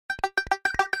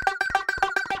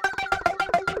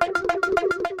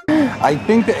I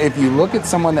think that if you look at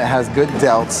someone that has good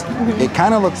delts, it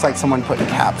kind of looks like someone put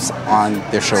caps on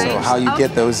their shoulder. Right. How you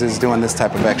get those is doing this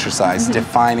type of exercise,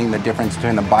 defining the difference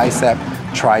between the bicep,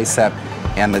 tricep,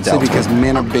 and the delta. Because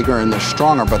men are bigger and they're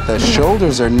stronger, but the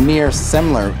shoulders are near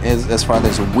similar as far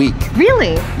as weak.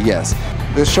 Really? Yes.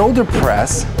 The shoulder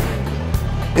press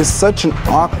is such an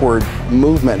awkward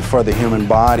movement for the human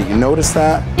body. You notice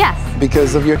that? Yes.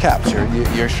 Because of your caps.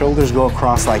 Your shoulders go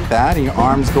across like that and your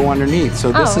arms go underneath.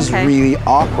 So this is really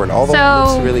awkward, although it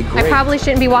looks really great. I probably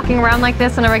shouldn't be walking around like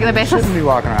this on a regular basis? Shouldn't be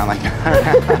walking around like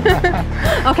that.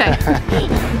 Okay.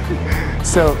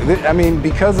 So, I mean,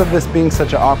 because of this being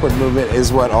such an awkward movement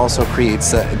is what also creates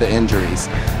the injuries.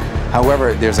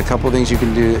 However, there's a couple things you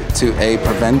can do to A,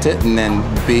 prevent it, and then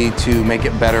B, to make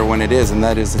it better when it is, and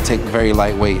that is to take very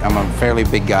light weight. I'm a fairly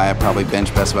big guy. I probably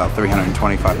bench press about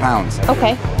 325 pounds.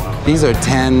 Okay. These are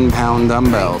 10-pound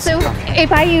dumbbells. So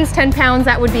if I use 10 pounds,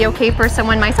 that would be okay for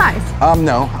someone my size?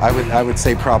 No, I would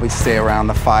say probably stay around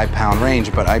the 5-pound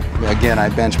range, but I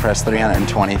bench press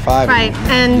 325. Right,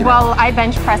 and well, I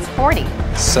bench press 40.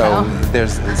 So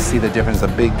see the difference, a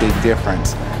big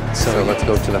difference. So let's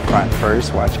go to the front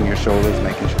first, watching your shoulders,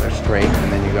 making sure they're straight,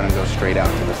 and then you're gonna go straight out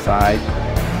to the side.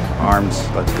 Arms,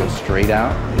 let's go straight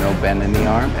out, no bend in the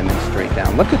arm, and then straight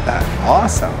down. Look at that,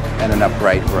 awesome. And an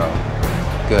upright row,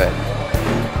 good.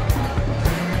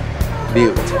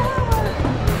 Beaut,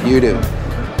 you do.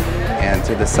 And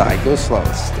to the side, go slow,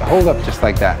 hold up just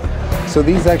like that. So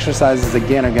these exercises,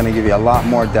 again, are gonna give you a lot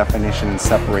more definition and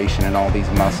separation in all these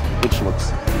muscles, which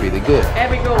looks really good.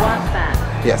 Every girl wants that.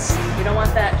 Yes. You don't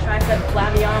want that tricep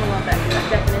flavion, you want that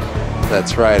definition.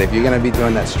 That's right. If you're going to be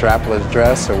doing that strapless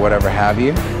dress or whatever have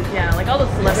you. Yeah, like all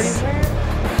those celebrities wear.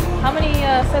 How many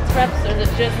sets, reps, or is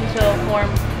it just until form?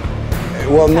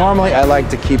 Well, normally I like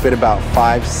to keep it about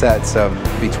 5 sets of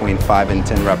between 5 and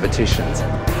 10 repetitions.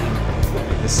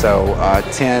 So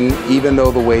 10, even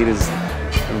though the weight is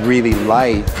really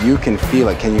light, you can feel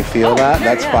it. Can you feel that? Sure,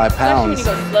 That's 5 pounds.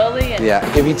 Especially when you go slowly. And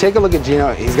yeah. If you take a look at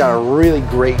Gino, he's got a really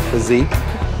great physique.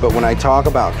 But when I talk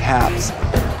about caps,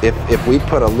 if we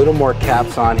put a little more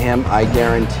caps on him, I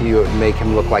guarantee you it would make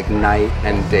him look like night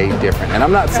and day different. And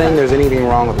I'm not saying there's anything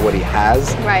wrong with what he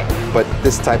has. Right. But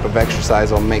this type of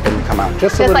exercise will make him come out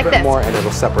just a little like bit this. more, and it'll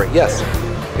separate. Yes,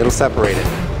 it'll separate it.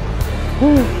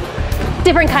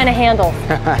 Different kind of handle.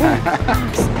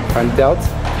 Front delts,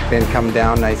 then come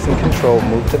down nice and controlled,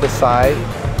 move to the side,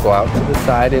 go out to the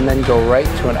side, and then go right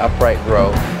to an upright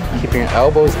row. Keeping your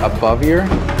elbows above your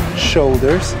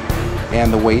shoulders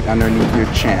and the weight underneath your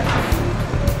chin.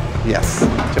 Yes,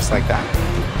 just like that.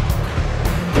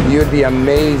 You'd be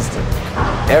amazed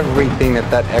everything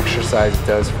that exercise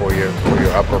does for your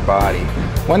upper body.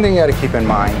 One thing you got to keep in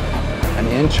mind, an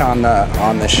inch on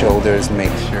the shoulders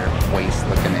makes your waist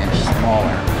look an inch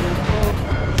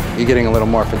smaller. You're getting a little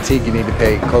more fatigue, you need to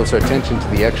pay closer attention to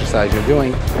the exercise you're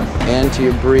doing and to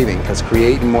your breathing, because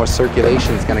creating more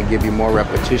circulation is going to give you more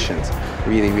repetitions.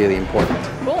 Really, really important.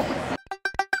 cool.